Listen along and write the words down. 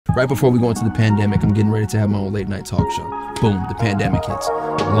Right before we go into the pandemic, I'm getting ready to have my own late night talk show. Boom, the pandemic hits.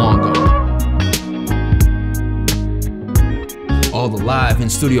 Long gone. All the live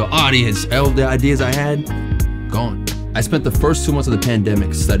and studio audience, all the ideas I had, gone. I spent the first 2 months of the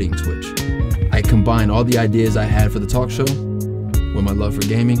pandemic studying Twitch. I combined all the ideas I had for the talk show with my love for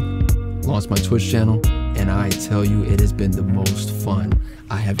gaming, launched my Twitch channel, and I tell you, it has been the most fun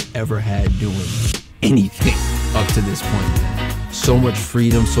I have ever had doing anything up to this point. So much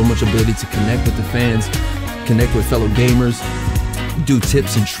freedom, so much ability to connect with the fans, connect with fellow gamers, do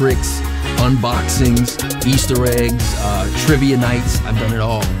tips and tricks, unboxings, Easter eggs, trivia nights. I've done it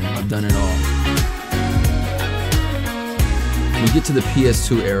all. I've done it all. We get to the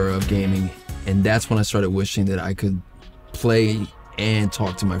PS2 era of gaming, and that's when I started wishing that I could play and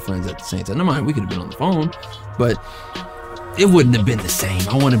talk to my friends at the same time. Never mind, we could have been on the phone, but it wouldn't have been the same.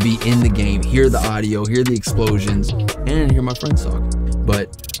 I want to be in the game, hear the audio, hear the explosions, and hear my friends talk.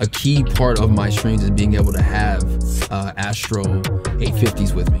 But a key part of my streams is being able to have Astro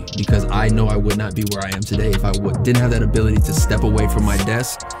A50X with me, because I know I would not be where I am today if I didn't have that ability to step away from my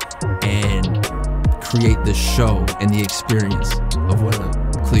desk and create the show and the experience of what a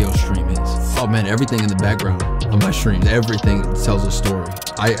Khleo stream is. Oh man, everything in the background of my streams, everything tells a story.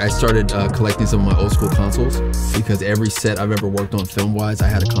 I started collecting some of my old school consoles because every set I've ever worked on film-wise, I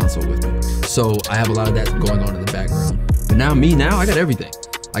had a console with me. So I have a lot of that going on in the background. But now I got everything.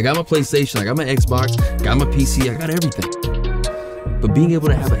 I got my PlayStation, I got my Xbox, got my PC, I got everything. But being able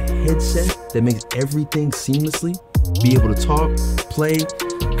to have a headset that makes everything seamlessly, be able to talk, play,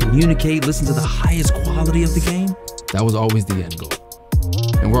 communicate, listen to the highest quality of the game, that was always the end goal.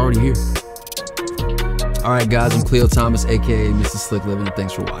 And we're already here. All right, guys, I'm Khleo Thomas, aka Mr. Slick Living, and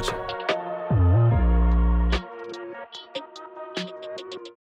thanks for watching.